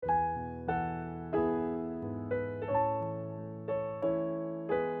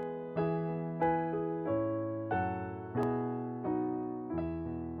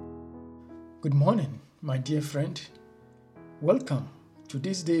Good morning, my dear friend. Welcome to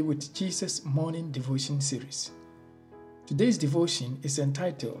this Day with Jesus morning devotion series. Today's devotion is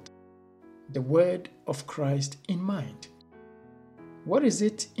entitled, The Word of Christ in Mind. What is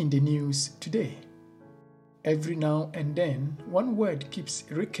it in the news today? Every now and then, one word keeps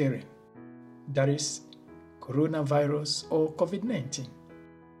recurring. That is coronavirus or COVID-19.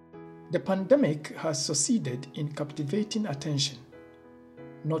 The pandemic has succeeded in captivating attention,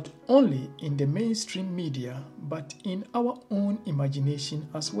 not only in the mainstream media, but in our own imagination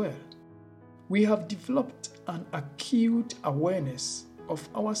as well. We have developed an acute awareness of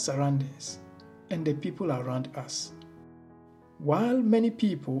our surroundings and the people around us. While many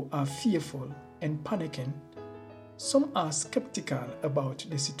people are fearful and panicking, some are skeptical about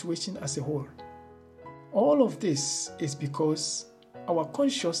the situation as a whole. All of this is because our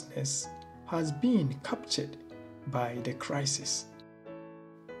consciousness has been captured by the crisis.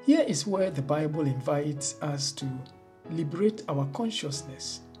 Here is where the Bible invites us to liberate our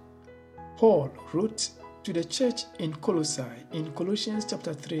consciousness. Paul wrote to the church in Colossae in Colossians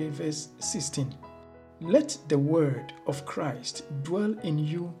chapter 3 verse 16, "Let the word of Christ dwell in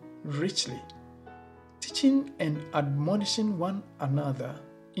you richly, teaching and admonishing one another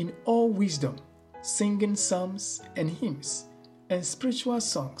in all wisdom, singing psalms and hymns and spiritual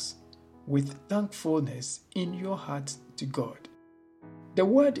songs with thankfulness in your heart to God." The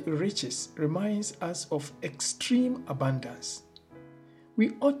word riches reminds us of extreme abundance.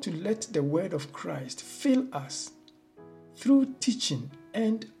 We ought to let the word of Christ fill us through teaching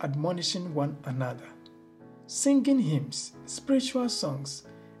and admonishing one another, singing hymns, spiritual songs,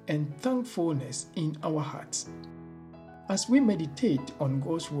 and thankfulness in our hearts. As we meditate on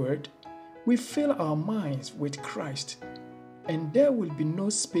God's word, we fill our minds with Christ, and there will be no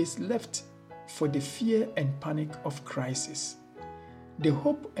space left for the fear and panic of crisis. The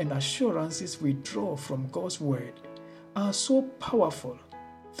hope and assurances we draw from God's word are so powerful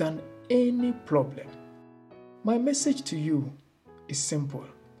than any problem. My message to you is simple.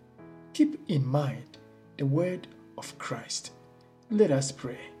 Keep in mind the word of Christ. Let us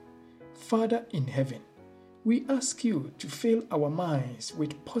pray. Father in heaven, we ask you to fill our minds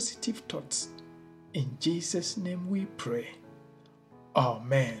with positive thoughts. In Jesus' name we pray.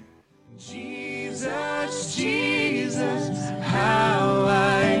 Amen. Jesus, how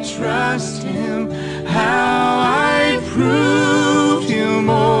I trust Him, how I prove